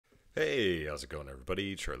Hey, how's it going,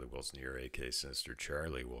 everybody? Charlie Wilson here, aka Sinister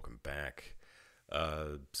Charlie. Welcome back.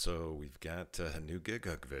 So we've got a new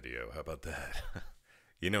Gigguk video. How about that?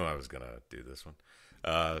 You know I was gonna do this one.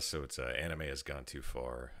 So it's anime has gone too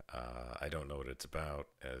far. I don't know what it's about,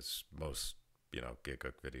 as most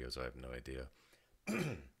Gigguk videos. I have no idea.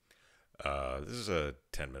 This is a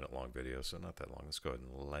 10-minute long video, so not that long. Let's go ahead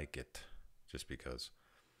and like it, just because.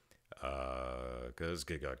 Because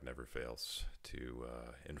Gigguk never fails to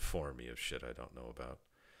inform me of shit I don't know about.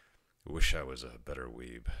 Wish I was a better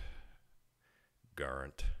weeb.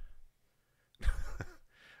 Garant.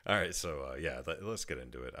 Alright, so yeah, let's get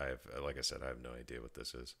into it. Like I said, I have no idea what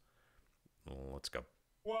this is. Well, let's go.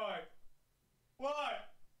 Why? Why?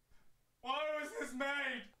 Why was this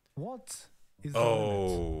made? What is the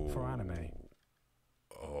limit for anime?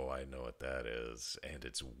 Oh, I know what that is, and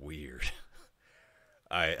it's weird.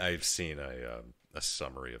 I've seen a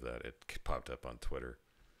summary of that. It popped up on Twitter.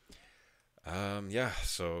 Yeah,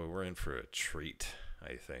 so we're in for a treat,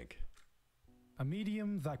 I think. A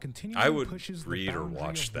medium that continually pushes read the or boundary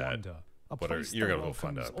watch of that. wonder. You're gonna go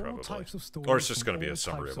find out probably, or it's just gonna be a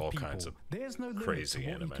summary of all kinds of There's no crazy limit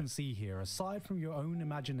to what anime. you can see here, aside from your own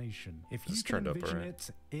imagination. If you It's can turned up, envision alright.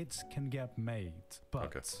 it can get made.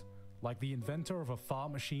 But Okay. like the inventor of a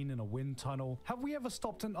fart machine in a wind tunnel, have we ever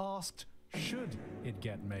stopped and asked, should it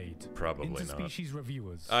get made? Probably not. Interspecies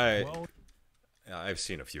reviewers. I've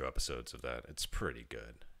seen a few episodes of that. It's pretty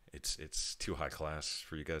good. It's too high class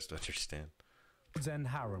for you guys to understand. Zen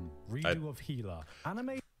Harem, redo of Healer.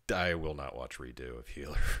 Anime. I will not watch redo of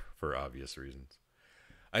Healer for obvious reasons.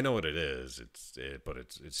 I know what it is. But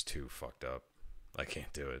it's too fucked up. I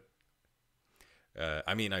can't do it.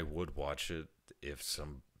 I mean, I would watch it if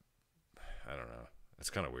I don't know. It's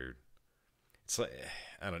kind of weird. It's like,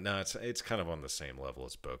 I don't know. It's kind of on the same level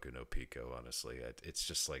as Boku no Pico. Honestly, it's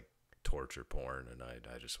just like torture porn, and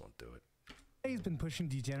I just won't do it. He's been pushing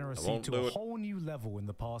degeneracy to a whole new level in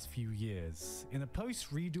the past few years. In a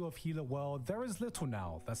post-redo of Healer world, there is little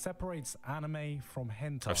now that separates anime from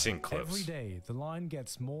hentai. I've seen clips. Every day, the line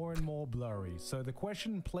gets more and more blurry. So the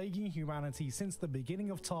question plaguing humanity since the beginning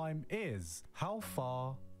of time is, how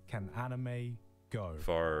far can anime go?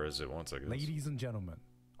 Far as it wants, I guess. Ladies and gentlemen,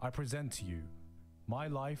 I present to you my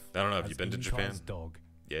life. I don't know. Have as you been to Inka's Japan? Dog.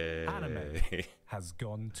 Yeah. Anime has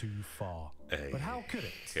gone too far. Hey. But how could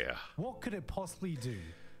it? Yeah. What could it possibly do?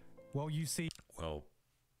 Well, you see... Well,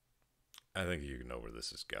 I think you know where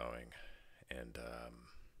this is going. And,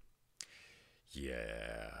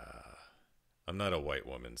 yeah. I'm not a white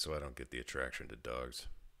woman, so I don't get the attraction to dogs.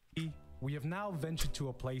 We have now ventured to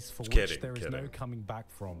a place for which Kidding, there is no kidding. coming back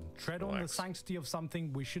from. Tread on the Relax. sanctity of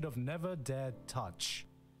something we should have never dared touch.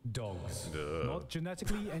 Dogs. Duh. Not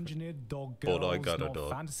genetically engineered dog But girls, I got a not dog.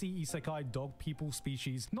 fantasy isekai dog people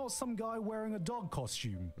species, not some guy wearing a dog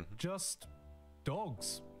costume. Just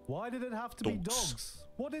dogs. Why did it have to be Dogs. dogs?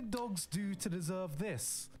 What did dogs do to deserve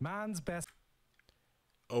this? Man's best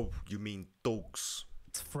Oh, you mean dogs?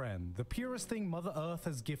 friend, the purest thing Mother Earth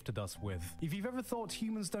has gifted us with. If you've ever thought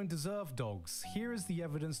humans don't deserve dogs, here is the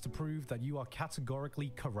evidence to prove that you are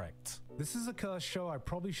categorically correct. This is a cursed show I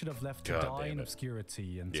probably should have left to God die damn in it.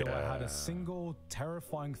 obscurity until I had Yeah. a single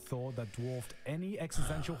terrifying thought that dwarfed any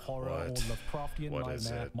existential horror or What? Lovecraftian What is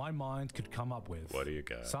nightmare it? my mind could come up with. What do you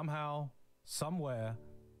got? Somehow, somewhere,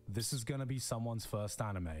 this is gonna be someone's first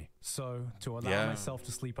anime. So, to allow Yeah. myself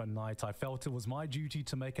to sleep at night, I felt it was my duty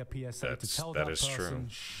to make a PSA to tell that that is true. person,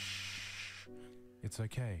 shh, it's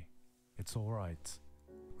okay. It's alright.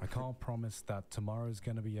 I can't promise that tomorrow's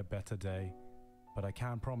gonna be a better day, but I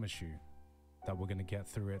can promise you that we're gonna get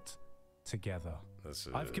through it together.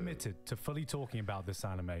 I've committed to fully talking about this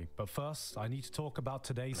anime, but first, I need to talk about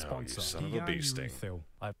today's Oh, you sponsor, son of a Gigguk bee sting. Refill.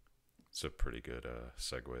 It's a pretty good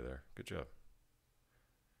segue there. Good job.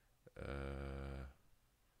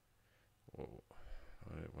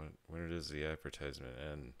 When does the advertisement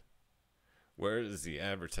end? Where does the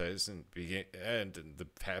advertisement begin end and the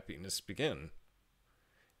happiness begin?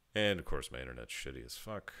 And of course, my internet's shitty as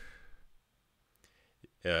fuck.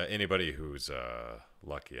 Anybody who's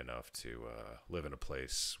lucky enough to live in a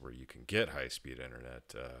place where you can get high-speed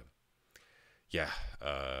internet,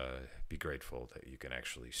 be grateful that you can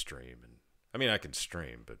actually stream. And I mean, I can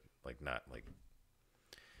stream, but not like.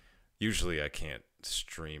 Usually, I can't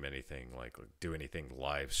stream anything like do anything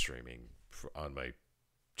live streaming on my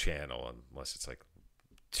channel unless it's like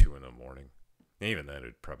 2 in the morning. And even then,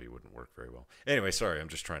 it probably wouldn't work very well. Anyway, sorry, I'm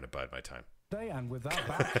just trying to bide my time. And with that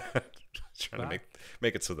back, Trying to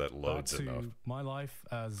make it so that loads back to enough. my life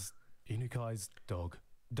as Inukai's dog.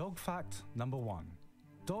 Dog fact number 1.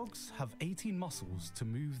 dogs have 18 muscles to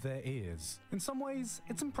move their ears. In some ways,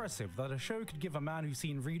 it's impressive that a show could give a man who's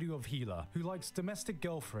seen redo of Healer, who likes Domestic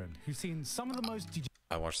Girlfriend, who's seen some of the most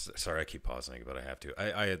I watched. Sorry, I keep pausing, but I have to.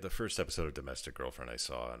 I had the first episode of Domestic Girlfriend I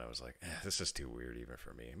saw, and I was like, this is too weird even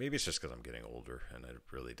for me. Maybe it's just because I'm getting older, and I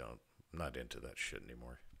really don't. I'm not into that shit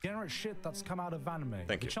anymore. degenerate shit that's come out of anime.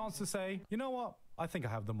 Thank you. The chance to say, you know what? I think I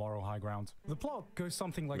have the moral high ground. The plot goes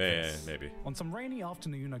something like this. Maybe. On some rainy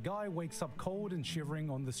afternoon, a guy wakes up cold and shivering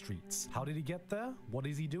on the streets. How did he get there? What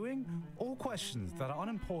is he doing? All questions that are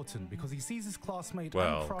unimportant because he sees his classmate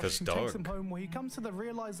uncrushed who takes him home, where he comes to the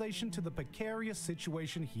realization to the precarious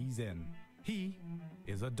situation he's in. He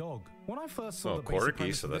is a dog. When I first saw the basic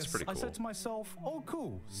premise of this, I said to myself, oh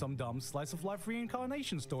cool, some dumb slice of life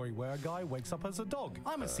reincarnation story where a guy wakes up as a dog.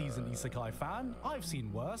 I'm a seasoned isekai fan. I've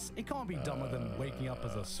seen worse. It can't be dumber than waking up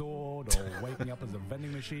as a sword or waking up as a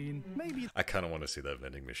vending machine. Maybe I kind of want to see that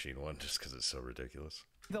vending machine one just because it's so ridiculous.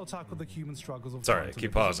 They'll tackle the human struggles of Sorry, I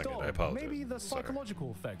keep pausing it. I apologize. Maybe the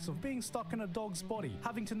psychological effects of being stuck in a dog's body,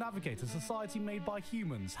 having to navigate a society made by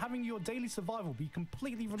humans, having your daily survival be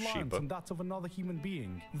completely reliant on that of another human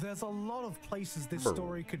being. There's a lot of places this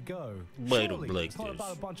story could go. Surely, it's not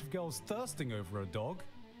about a bunch of girls thirsting over a dog.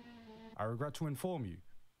 I regret to inform you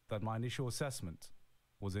that my initial assessment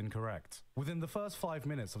was incorrect. Within the first 5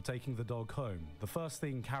 minutes of taking the dog home, the first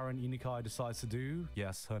thing Karen Inikai decides to do,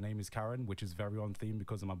 yes, her name is Karen, which is very on theme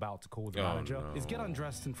because I'm about to call the manager, is get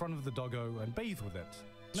undressed in front of the doggo and bathe with it.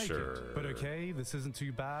 Naked. Sure. But okay, this isn't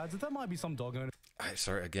too bad. There might be some dog owner.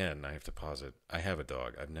 Sorry, again, I have to pause it. I have a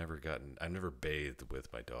dog. I've never bathed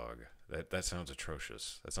with my dog. That sounds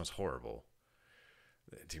atrocious. That sounds horrible.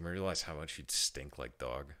 Do you realize how much you'd stink like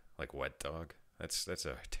dog? Like wet dog? That's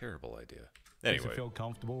a terrible idea. Anyway, to feel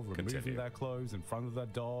comfortable removing their clothes in front of their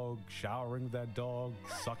dog, showering with their dog,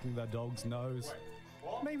 sucking their dog's nose.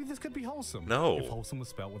 Maybe this could be wholesome. No. If wholesome was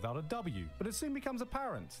spelled without a W. But it soon becomes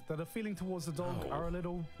apparent that a feeling towards the dog are a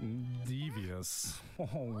little devious.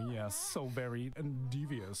 Oh, yes, so very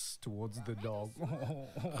devious towards the dog.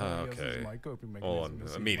 Okay. Yes, this is my coping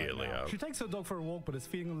mechanism. Immediately out. She takes her dog for a walk, but is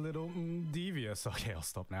feeling a little devious. Okay, I'll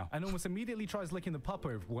stop now. And almost immediately tries licking the pup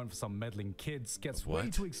over one for some meddling kids, gets way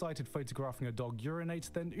too excited photographing a dog urinate,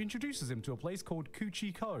 then introduces him to a place called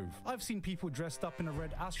Coochie Cove. I've seen people dressed up in a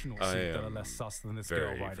red astronaut suit that are less sus than this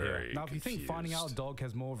girl right here. Now, if you think finding out a dog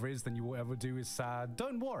has more riz than you will ever do is sad,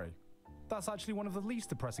 don't worry. That's actually one of the least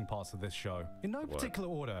depressing parts of this show. In no particular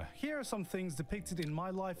order, here are some things depicted in my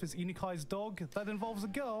life as Inikai's dog that involves a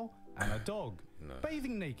girl and a dog.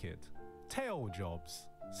 Bathing naked, tail jobs,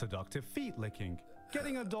 seductive feet licking,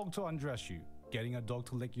 getting a dog to undress you, getting a dog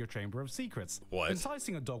to lick your chamber of secrets,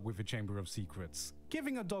 enticing a dog with your chamber of secrets,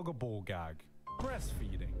 giving a dog a ball gag,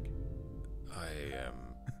 breastfeeding. I am...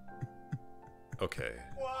 Okay.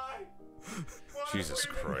 Why? Jesus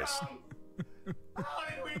Christ. How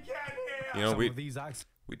did we get here? You know,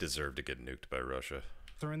 we deserve to get nuked by Russia.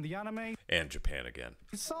 They're in the anime. And Japan again.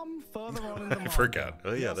 Some further on in the manga. I forgot.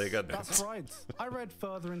 Oh yeah, they got nuked. That's right. I read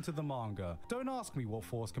further into the manga. Don't ask me what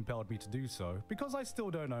force compelled me to do so, because I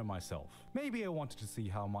still don't know myself. Maybe I wanted to see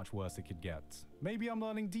how much worse it could get. Maybe I'm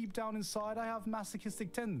learning deep down inside I have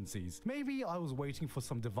masochistic tendencies. Maybe I was waiting for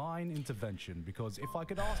some divine intervention, because if I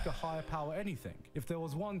could ask a higher power anything, if there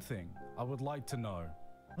was one thing I would like to know.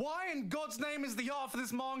 Why in God's name is the art for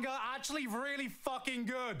this manga actually really fucking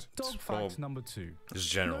good? Dog fact number 2. This is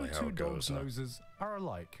generally how it goes. No two dogs' noses are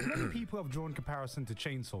alike. Many people have drawn comparison to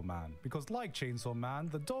Chainsaw Man, because like Chainsaw Man,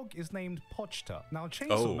 the dog is named Pochta. Now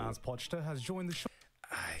Chainsaw Man's Pochta has joined the show.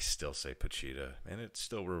 I still say Pachita, and it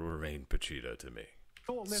still will remain Pachita to me.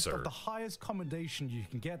 Short list of the highest commendation you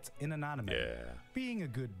can get in an anime. Yeah. Being a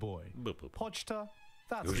good boy. Pochta,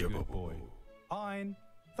 that's a good boy. Ein,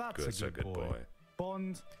 that's a good boy.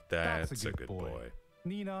 Bond, that's a good boy.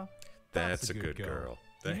 Nina, that's a good girl.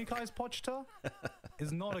 Inikai's Pochta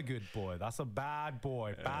is not a good boy. That's a bad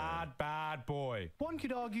boy. Bad boy. One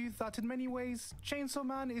could argue that in many ways, Chainsaw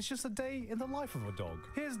Man is just a day in the life of a dog.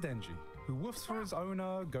 Here's Denji, who woofs for his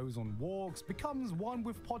owner, goes on walks, becomes one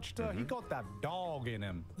with Pochta. He got that dog in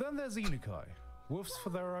him. Then there's Inikai, woofs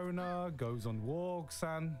for their owner, goes on walks,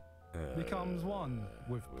 and becomes one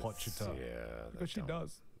with Pochta. Yeah, because she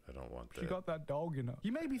does. I don't want that. She got that dog in her.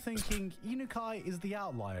 You may be thinking Inukai is the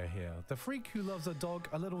outlier here, the freak who loves a dog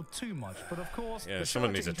a little too much, but of course,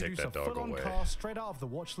 someone needs to take that dog away. Cast straight out of the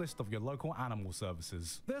watch list of your local animal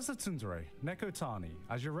services. There's the tsundere, Nekotani.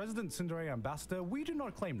 As your resident tsundere ambassador, we do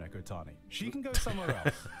not claim Nekotani. She can go somewhere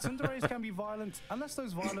else. Tsunderes can be violent unless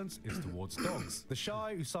those violence is towards dogs. The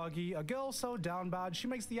shy Usagi, a girl so down bad she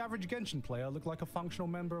makes the average Genshin player look like a functional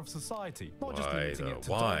member of society. Not just limiting it to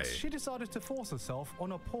dogs. She decided to force herself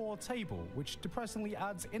on a poor or table, which depressingly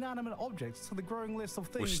adds inanimate objects to the growing list of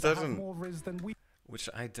things Which that have doesn't- more riz than we. Which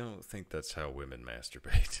I don't think that's how women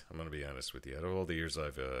masturbate. I'm gonna be honest with you. Out of all the years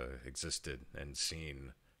I've existed and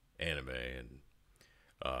seen anime, and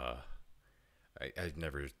I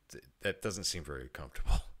never. That doesn't seem very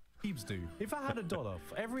comfortable. Weebs do. If I had $1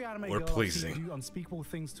 for every anime Or girl pleasing. I've seen do unspeakable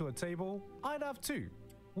things to a table, I'd have 2,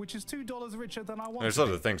 which is $2 richer than I want. There's to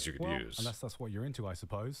other be. things you could Well, use. unless that's what you're into, I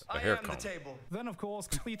suppose. A I hair am comb. the table. Then, of course,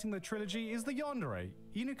 completing the trilogy is the yandere,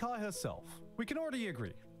 Inukai herself. We can already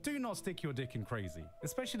agree. Do not stick your dick in crazy,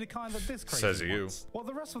 especially the kind that this crazy Says you. wants. While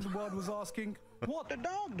the rest of the world was asking, what The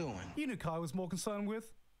dog doing? Inukai was more concerned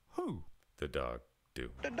with, who? The dog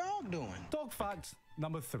do. The dog doing? Dog fact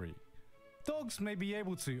number 3. Dogs may be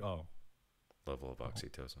able to, Level of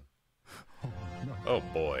oxytocin. no, Oh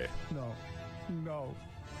boy, no.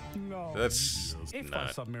 that's If by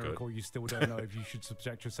not some good. miracle you still don't know if you should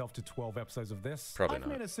subject yourself to 12 episodes of this, Probably I've not.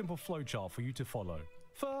 made a simple flowchart for you to follow.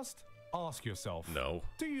 First, ask yourself, No.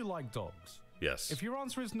 do you like dogs? Yes. If your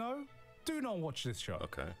answer is no, do not watch this show.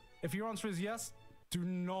 Okay. If your answer is yes, do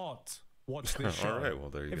not watch this show. All right. Well,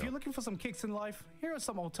 there you If go. you're looking for some kicks in life, here are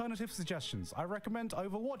some alternative suggestions I recommend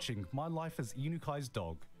over watching My Life as Inukai's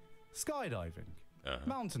Dog. Skydiving,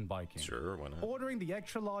 mountain biking, Sure. Why not? ordering the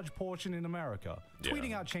extra large portion in America, Yeah.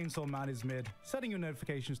 tweeting out Chainsaw Man is mid, setting your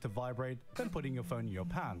notifications to vibrate, then putting your phone in your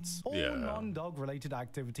pants. All Yeah. non-dog related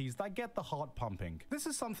activities that get the heart pumping. This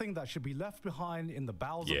is something that should be left behind in the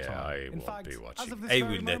bowels of Yeah, time. I in won't fact, be watching- as of this I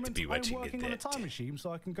very will not moment, be watching I'm working on a that. time machine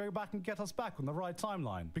so I can go back and get us back on the right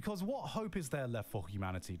timeline. Because what hope is there left for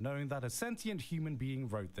humanity, knowing that a sentient human being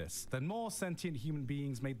wrote this? Then more sentient human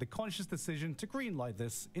beings made the conscious decision to greenlight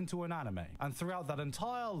this into an anime. And throughout that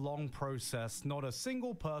entire long process, not a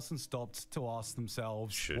single person stopped to ask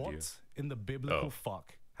themselves, Should what you? in the biblical Oh.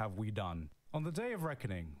 fuck have we done? On the day of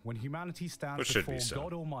reckoning, when humanity stands What should be before so.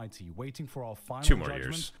 God Almighty, waiting for our final 2 more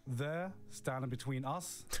judgment, years. there, standing between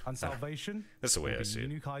us and salvation, That's the way will I be see it.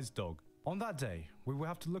 Inukai's dog. On that day, we will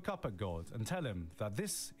have to look up at God and tell him that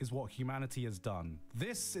this is what humanity has done.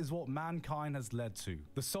 This is what mankind has led to.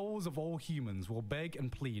 The souls of all humans will beg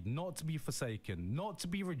and plead not to be forsaken, not to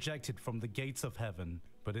be rejected from the gates of heaven.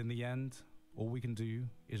 But in the end, all we can do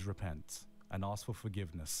is repent and ask for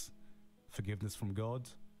forgiveness. Forgiveness from God,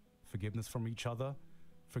 forgiveness from each other,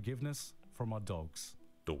 forgiveness from our dogs,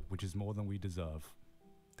 Oh, which is more than we deserve.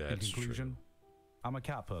 that's In conclusion, I'm a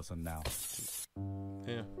cat person now. true.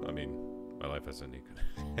 Yeah. I mean, my life has a unique.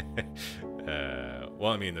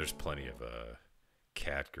 Well, I mean, there's plenty of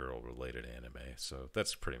cat girl related anime, so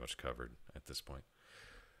that's pretty much covered at this point.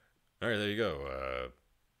 All right, there you go.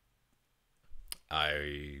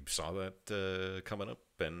 I saw that coming up,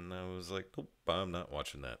 and I was like, nope, I'm not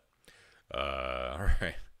watching that. All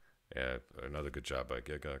right. Yeah, another good job by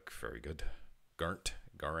Gigguk. Very good. Garnt.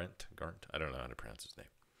 I don't know how to pronounce his name.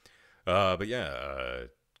 But yeah,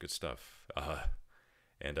 good stuff.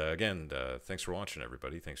 And again, thanks for watching,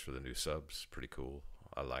 everybody. Thanks for the new subs. Pretty cool.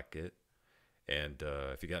 I like it. And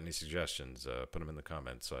if you got any suggestions, put them in the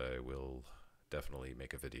comments. I will definitely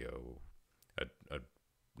make a video, a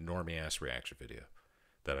normie-ass reaction video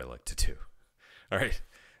that I like to do. All right.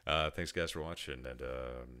 Thanks, guys, for watching. And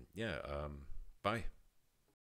yeah, bye.